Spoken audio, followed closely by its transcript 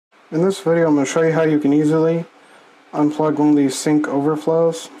In this video, I'm going to show you how you can easily unplug one of these sink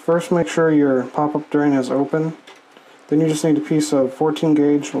overflows. First, make sure your pop-up drain is open. Then you just need a piece of 14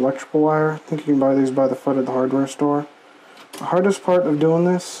 gauge electrical wire. I think you can buy these by the foot at the hardware store. The hardest part of doing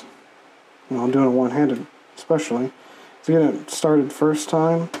this, doing it one-handed especially, is getting it started first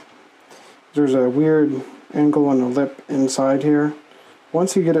time. There's a weird angle on the lip inside here.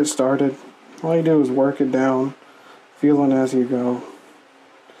 Once you get it started, all you do is work it down, feeling as you go.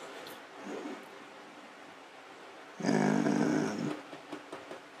 And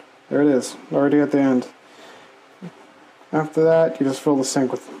there it is, already at the end. After that, you just fill the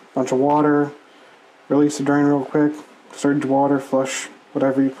sink with a bunch of water, release the drain real quick, surge water, flush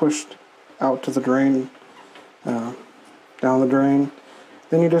whatever you pushed out to the drain, down the drain.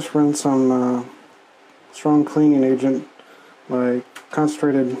 Then you just run some strong cleaning agent, like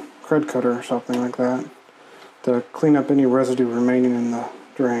concentrated crud cutter or something like that, to clean up any residue remaining in the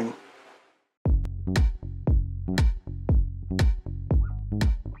drain.